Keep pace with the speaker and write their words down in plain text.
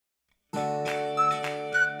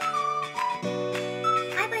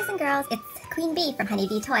girls, it's Queen Bee from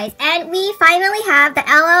Honeybee Toys, and we finally have the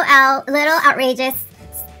L.O.L Little Outrageous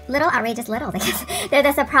Littles, I guess. They're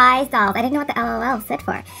the surprise dolls. I didn't know what the L.O.L stood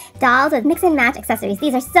for. Dolls with mix and match accessories.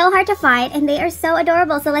 These are so hard to find, and they are so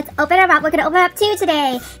adorable. So let's open them up. We're gonna open up 2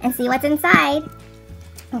 today and see what's inside.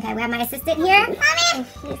 Okay, we have my assistant here. Mommy!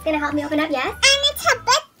 She's gonna help me open up, yes? And it's her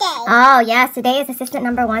birthday. Oh, yes. Today is assistant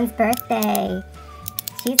number 1's birthday.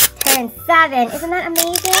 She's turned 7. Isn't that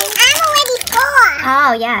amazing? And I'm already 4.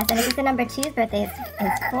 Oh, yes. And assistant number 2's birthday is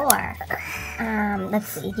 4. Let's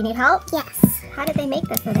see. Do you need help? Yes. How did they make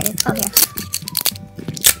this so that it's... Oh, here.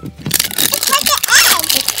 It's like an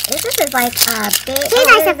egg. This is like a big... Here's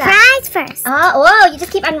our surprise first. Oh, whoa. You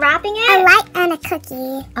just keep unwrapping it? A light and a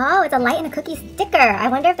cookie. Oh, it's a light and a cookie sticker. I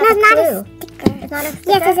wonder if that's a clue. Not a sticker. It's not a sticker?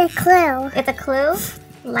 Yes, it's a clue. It's a clue?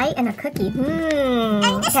 Light and a cookie.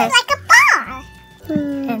 And this is like a bar.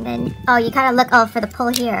 And then, oh, you kind of look, oh, for the pull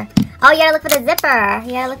here. Oh, you gotta look for the zipper.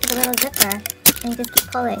 You gotta look for the little zipper. And you just keep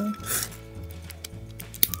pulling.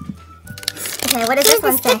 Okay, what does this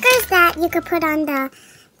one say? Here's the stickers that you could put on the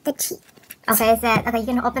cheek. Okay, okay, you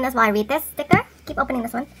can open this while I read this sticker. Keep opening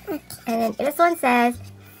this one. Okay. And then this one says,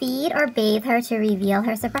 feed or bathe her to reveal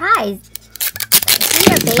her surprise.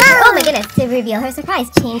 Feed or bathe her, oh my goodness, to reveal her surprise.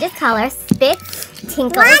 Changes color, spits,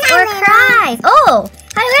 tinkles, or cries. Oh,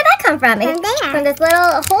 where'd that come from? From there. From this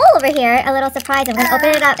little hole over here, a little surprise. I'm gonna open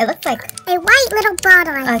it up. It looks like a white little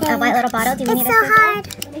bottle, I think. A white little bottle. Do we need so hard.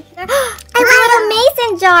 A little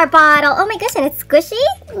mason jar bottle. Oh my gosh, and it's squishy?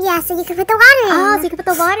 Yeah, so you can put the water in. Oh, so you can put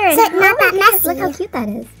the water in. So it's not that messy. Look how cute that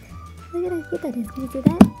is. Look at how cute that is. Can you see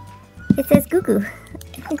that? It says goo goo.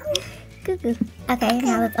 Goo goo. Okay,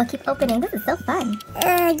 now I'll keep opening. This is so fun.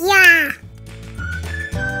 Yeah.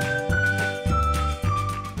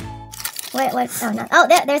 What? Oh, no. Oh,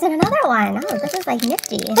 there's another one. Oh, this is like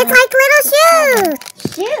nifty. It's like little shoes.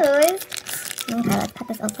 Shoes? Okay, let's cut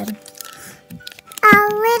this open.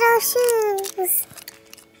 Little shoes.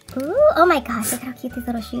 Ooh, oh my gosh, look how cute these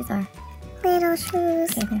little shoes are. Little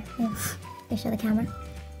shoes. Okay, here, show the camera.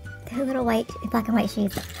 They're little black and white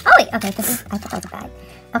shoes. Oh wait, okay, I thought that was a bag.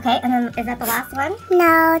 Okay, and then is that the last one?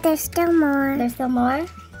 No, there's still more. There's still more?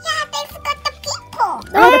 Yeah, they forgot the people.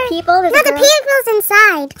 Oh, the people? No, the people's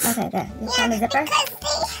inside. Okay, there. You found the zipper?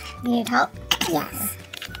 You need help? Yes.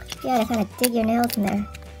 You gotta kind of dig your nails in there.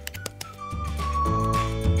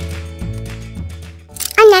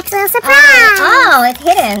 Our next little surprise. Oh, it's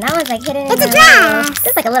hidden. That one's like hidden. It's a dress.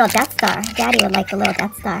 This is like a little Death Star. Daddy would like the little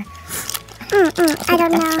Death Star. I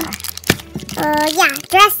don't know. Yeah,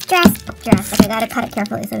 dress. Okay, gotta cut it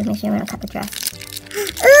carefully so we make sure we don't cut the dress. Ooh,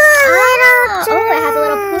 little dress. Oh, it has a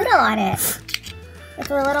little poodle on it. It's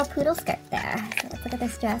a little poodle skirt there. So let's look at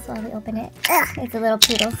this dress while we open it. It's a little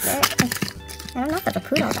poodle skirt. I don't know if that's a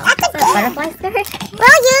poodle though. That's a butterfly skirt.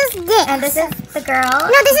 We'll use this. And this is the girl. No,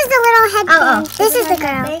 this is the little head thing. This is the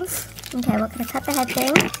girl. Okay, we're gonna cut the head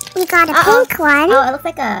thing. We got a pink one. Oh, it looks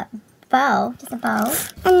like a bow. Just a bow.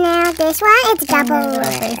 And now this one, it's double. And a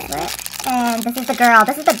little bracelet. And this is the girl.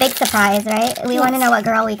 This is the big surprise, right? We want to know what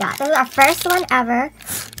girl we got. This is our first one ever. I'm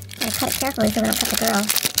gonna cut it carefully so we don't cut the girl.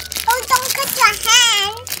 Oh, don't cut your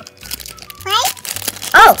hand. Right?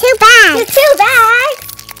 Oh! 2 bags. There's 2 bags!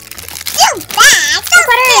 2 bags? They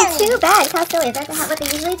put her in 2 bags. How silly. Is that what they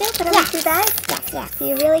usually do? Put her in 2 bags? Yes. So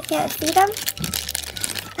you really can't see them?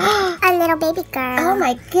 A little baby girl. Oh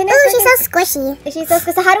my goodness. Oh, she's so squishy. She's so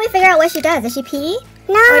squishy. So how do we figure out what she does? Does she pee?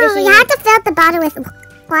 No, you have to fill the bottle with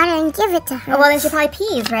water and give it to her. Oh, well, then she probably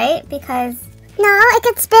pees, right? Because... No, it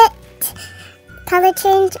could spit, color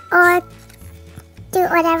change, or do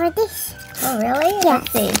whatever this. Oh, really? Yes.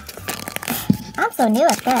 Let's see. I'm so new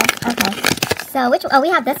at this. Okay. So which... Oh, we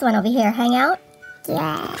have this one over here. Hang out.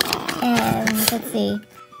 Yeah. And let's see.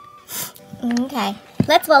 Okay.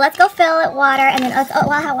 Let's go fill it water, and then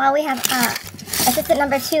while we have assistant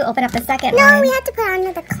number 2 open up the second one. No, we have to put on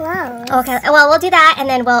the clothes. Okay. Well, we'll do that, and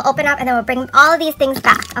then we'll open up, and then we'll bring all of these things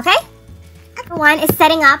back. Okay. One is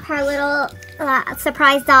setting up her little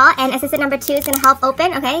surprise doll, and assistant number 2 is gonna help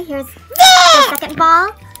open. Okay. Here's the second ball.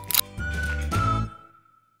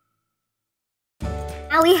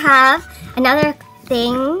 Now we have another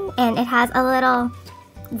thing, and it has a little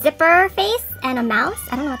zipper face and a mouse.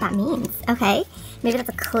 I don't know what that means. Okay. Maybe that's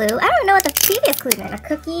a clue. I don't know what the previous clue meant. A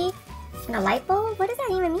cookie and a light bulb? What does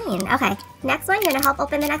that even mean? Okay, next one. You're gonna help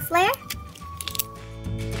open the next layer.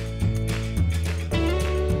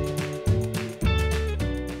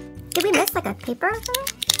 Did we miss like a paper or something?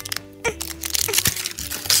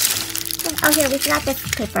 Oh, here, we forgot this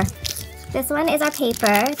paper. This one is our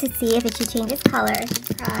paper to see if she changes color.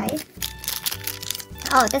 Try.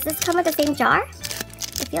 Oh, does this come with the same jar?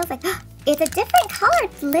 It feels like... it's a different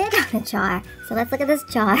colored lid on the jar. So let's look at this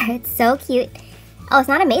jar. It's so cute. Oh, it's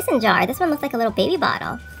not a mason jar. This one looks like a little baby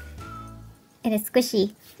bottle. It is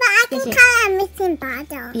squishy. But I can call it a mason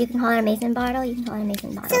bottle. You can call it a mason bottle? You can call it a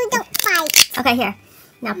mason bottle. So we don't fight. Okay, here.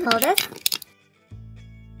 Now pull this.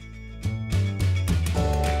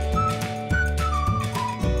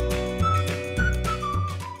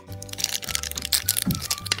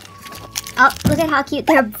 Oh, look at how cute.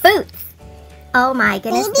 They're boots. Oh my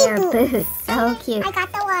goodness, they're boots. So cute. I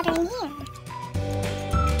got the water in here.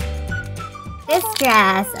 This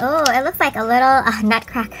dress. Oh, it looks like a little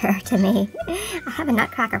nutcracker to me. I have a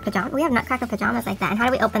nutcracker pajama. We have nutcracker pajamas like that. And how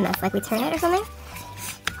do we open this? Like we turn it or something?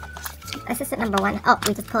 Assistant number 1. Oh,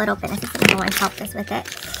 we just pull it open. Assistant number 1 helped us with it.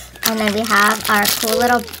 And then we have our cool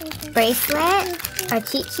little bracelet, our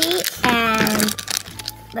cheat sheet, and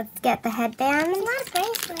let's get the headband. It's not a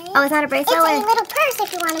bracelet. Oh, it's not a bracelet? It's a little purse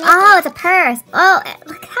if you want to make Oh, it's a purse. Oh,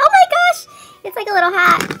 look. Oh my gosh. It's like a little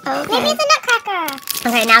hat. Okay. Maybe it's a nutcracker.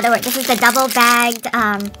 Okay, now that this is the double bagged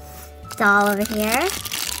doll over here.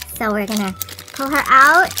 So we're gonna pull her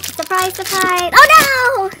out. Surprise, surprise.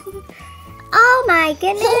 Oh no! Oh my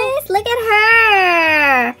goodness, look at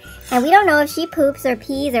her. And we don't know if she poops or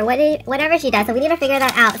pees or whatever she does, so we need to figure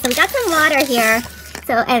that out. So we got some water here.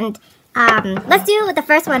 So, and let's do the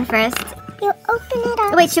first one first. You open it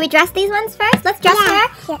up. Wait, should we dress these ones first? Let's dress her.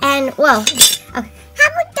 Yeah. And, whoa. Okay. How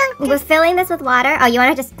about We're filling this with water. Oh, you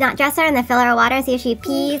want to just not dress her and then fill her with water and see if she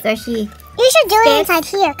pees or she... You should do it spits? inside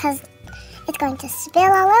here because it's going to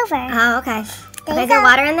spill all over. Oh, okay. There Okay, you is there go.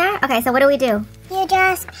 water in there? Okay, so what do we do? You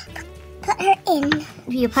just put her in.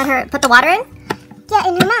 You put the water in? Yeah,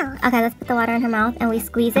 in her mouth. Okay, let's put the water in her mouth and we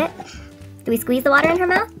squeeze it. Do we squeeze the water in her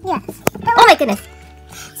mouth? Yes. Oh my goodness.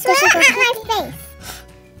 So she goes at my face.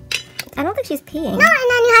 I don't think she's peeing. No, and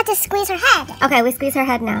then you have to squeeze her head. Okay, we squeeze her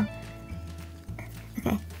head now.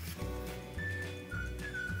 Okay.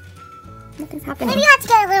 Nothing's happening. Maybe you have to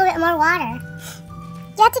get a little bit more water.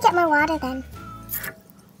 You have to get more water then.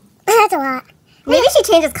 That's a lot. Maybe she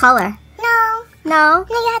changes color. No. No?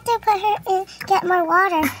 No, you have to put her in, get more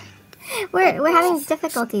water. We're having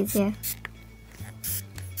difficulties here.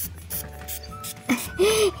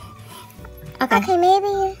 Okay. Okay, maybe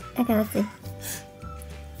you... Okay, let's see.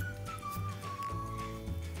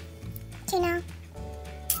 Do you know?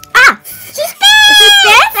 Ah! She spits! She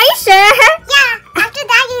spits? Are you sure? Yeah, after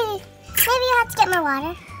that maybe you have to get more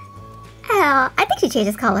water. Oh, I think she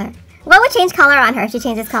changes color. What would change color on her if she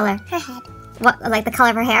changes color? Her head. What, like the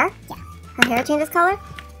color of her hair? Yeah. Her hair changes color?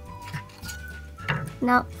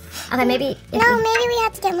 No. Okay, maybe... No, maybe we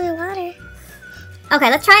have to get more water. Okay,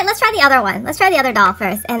 let's try the other one. Let's try the other doll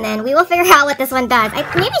first, and then we will figure out what this one does.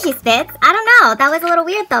 Maybe she spits. I don't know. That was a little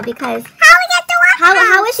weird, though, because... How we get the water out?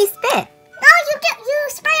 How would she spit? No, you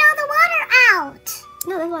spray all the water out.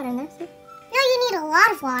 No, there's water in there. See? No, you need a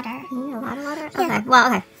lot of water. You need a lot of water? Yeah. Okay, well,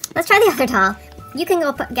 okay. Let's try the other doll. You can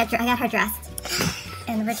go get her dressed.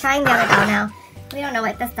 And we're trying the other doll now. We don't know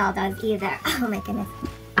what this doll does either. Oh my goodness.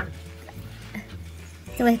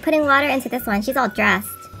 So we're putting water into this one. She's all dressed.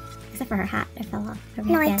 Except for her hat. It fell off. Her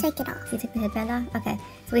No, I headband. take it off. You took the headband off? Okay.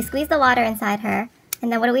 So we squeeze the water inside her.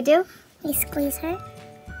 And then what do? We squeeze her.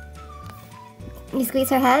 You squeeze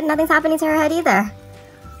her head? Nothing's happening to her head either.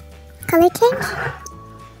 Color change?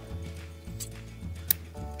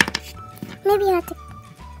 Maybe you have to...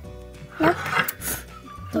 Nope.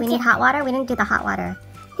 Do we need hot water? We didn't do the hot water.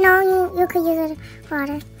 No, you could use it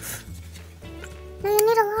water. No, you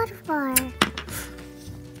need a lot of water.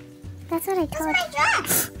 That's what I told you. That's my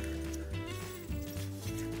dress.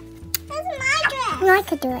 That's my dress. No, I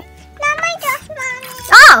could do it. Not my dress, Mommy.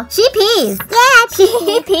 Oh! She pees! Yeah,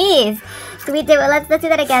 She pees! So we do it. Let's do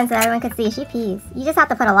that again so everyone can see. She pees. You just have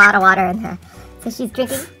to put a lot of water in her. So she's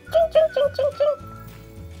drinking. Drink.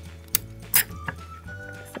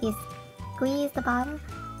 So you squeeze the bottle.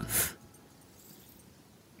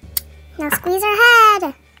 Now squeeze her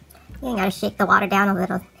head. You gotta shake the water down a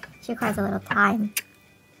little. She requires a little time.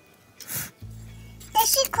 Does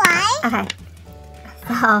she cry? Okay.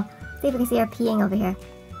 So, see if we can see her peeing over here.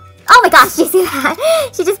 Oh my gosh, you see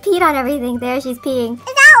that? She just peed on everything. There, she's peeing. Is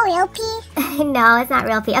that real pee? No, it's not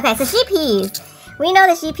real pee. Okay, so she pees. We know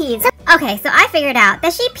that she pees. Okay, so I figured out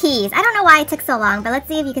that she pees. I don't know why it took so long, but let's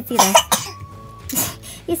see if you can see this.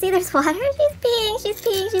 You see there's water? She's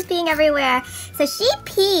peeing everywhere. So she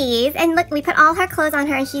pees, and look, we put all her clothes on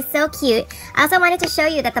her, and she's so cute. I also wanted to show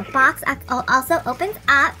you that the box also opens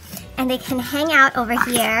up, and they can hang out over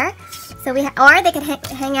here. So or they can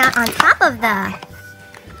hang out on top of the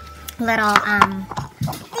little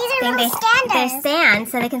These are little standers. They're stand,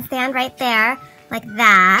 so they can stand right there like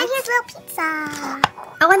that. And here's little pizza.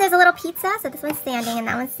 Oh, and there's a little pizza. So this one's standing and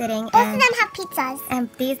that one's sitting. Both of them have pizzas. And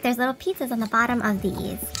there's little pizzas on the bottom of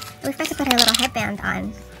these. We forgot to put her little headband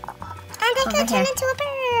on. And they can turn into a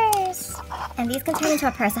purse. And these can turn into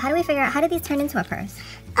a purse. So how do we figure out, how do these turn into a purse?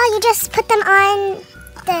 Oh, you just put them on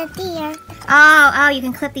the deer. Oh, you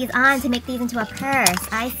can clip these on to make these into a purse.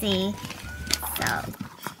 I see.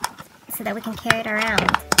 So that we can carry it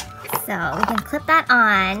around. So we can clip that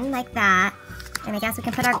on like that. And I guess we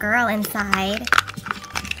can put our girl inside.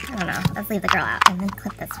 I don't know. Let's leave the girl out and then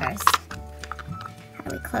clip this first. How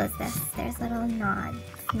do we close this? There's little knobs.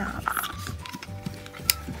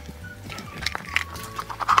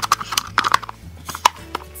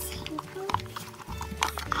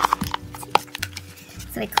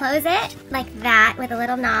 So we close it like that with the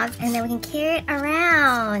little knobs, and then we can carry it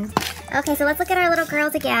around. Okay, so let's look at our little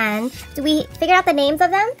girls again. Do we figure out the names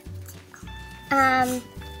of them?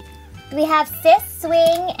 We have Sis,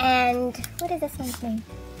 Swing, and what is this one's name?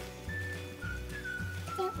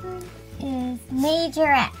 That one is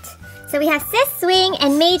Majorette. So we have Sis, Swing,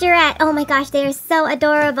 and Majorette. Oh my gosh, they are so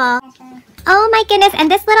adorable. Oh my goodness,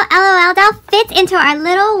 and this little LOL doll fits into our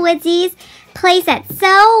little Woodsy's playset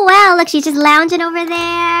so well. Look, she's just lounging over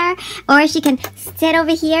there. Or she can sit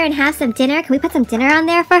over here and have some dinner. Can we put some dinner on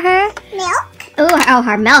there for her? Milk? Oh,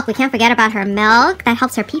 her milk. We can't forget about her milk. That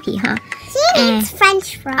helps her pee-pee, huh? She needs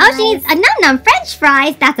French fries. Oh, she needs a num-num French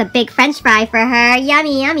fries. That's a big French fry for her.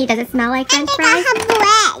 Yummy, yummy. Does it smell like French fries? And they got her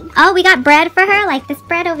bread. Oh, we got bread for her, like this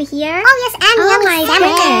bread over here. Oh, yes, and oh my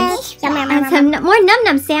goodness. And some more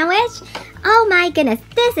num-num sandwich. Oh my goodness,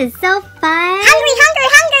 this is so fun.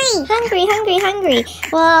 Hungry. Hungry.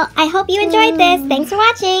 Well, I hope you enjoyed this. Thanks for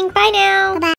watching. Bye now. Bye-bye.